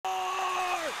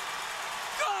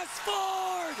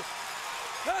Ford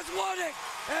has won it,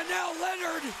 and now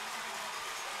Leonard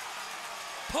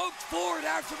poked Ford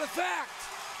after the fact.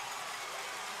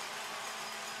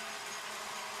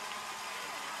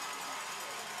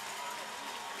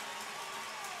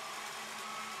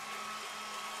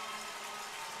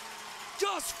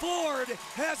 Gus Ford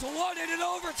has won it in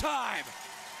overtime,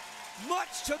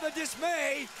 much to the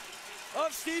dismay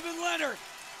of Stephen Leonard.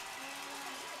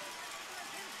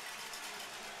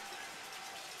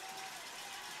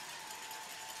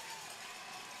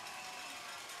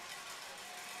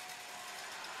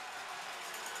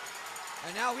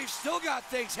 And now we've still got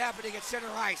things happening at center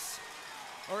ice,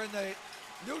 or in the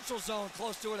neutral zone,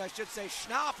 close to it, I should say.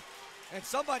 Schnapp and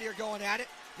somebody are going at it.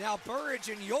 Now Burridge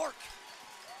and York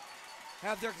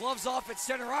have their gloves off at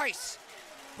center ice.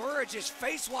 Burridge is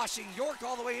face washing York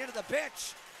all the way into the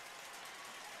pitch.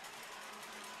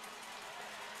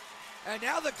 And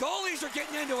now the goalies are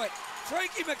getting into it.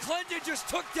 Frankie McClendon just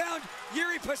took down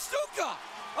Yuri Pastuka.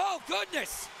 Oh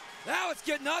goodness, now it's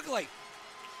getting ugly.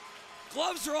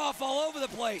 Gloves are off all over the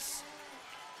place.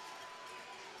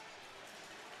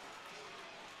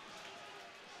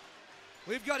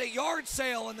 We've got a yard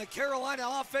sale in the Carolina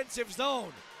offensive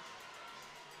zone.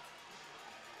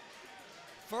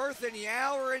 Firth and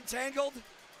Yao are entangled.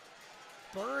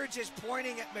 Burridge is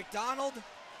pointing at McDonald.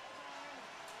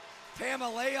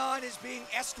 Pamaleon is being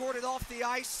escorted off the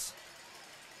ice,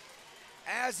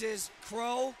 as is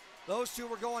Crow. Those two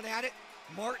were going at it.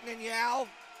 Martin and Yao.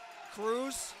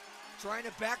 Cruz trying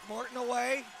to back Martin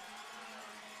away.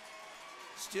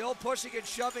 Still pushing and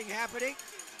shoving happening.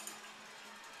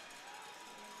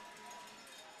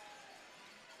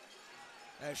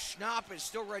 As Schnapp is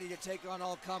still ready to take on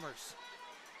all comers.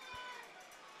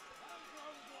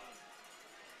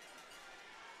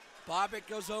 Bobbitt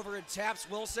goes over and taps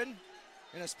Wilson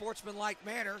in a sportsmanlike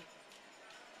manner.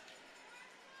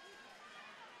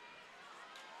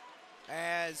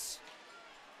 As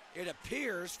it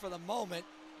appears for the moment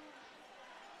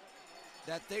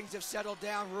that things have settled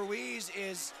down. Ruiz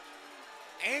is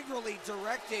angrily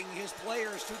directing his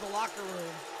players to the locker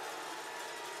room.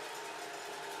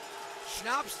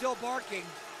 Schnapp still barking.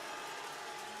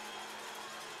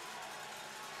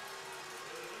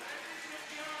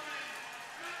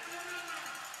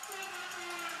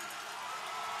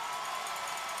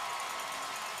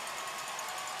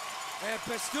 And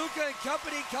Pastuka and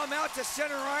company come out to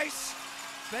center ice,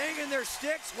 banging their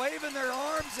sticks, waving their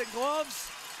arms and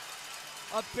gloves.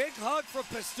 A big hug from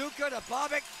Pastuka to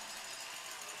Bobbitt.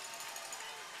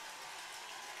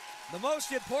 The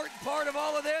most important part of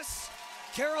all of this,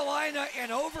 Carolina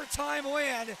an overtime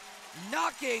win,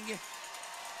 knocking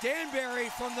Danbury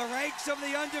from the ranks of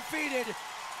the undefeated,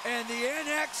 and the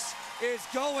NX is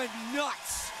going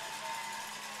nuts.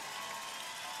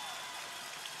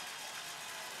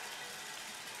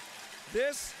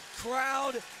 This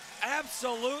crowd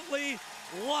absolutely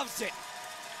loves it.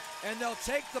 And they'll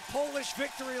take the Polish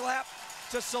victory lap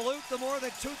to salute the more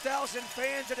than 2,000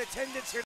 fans in attendance here.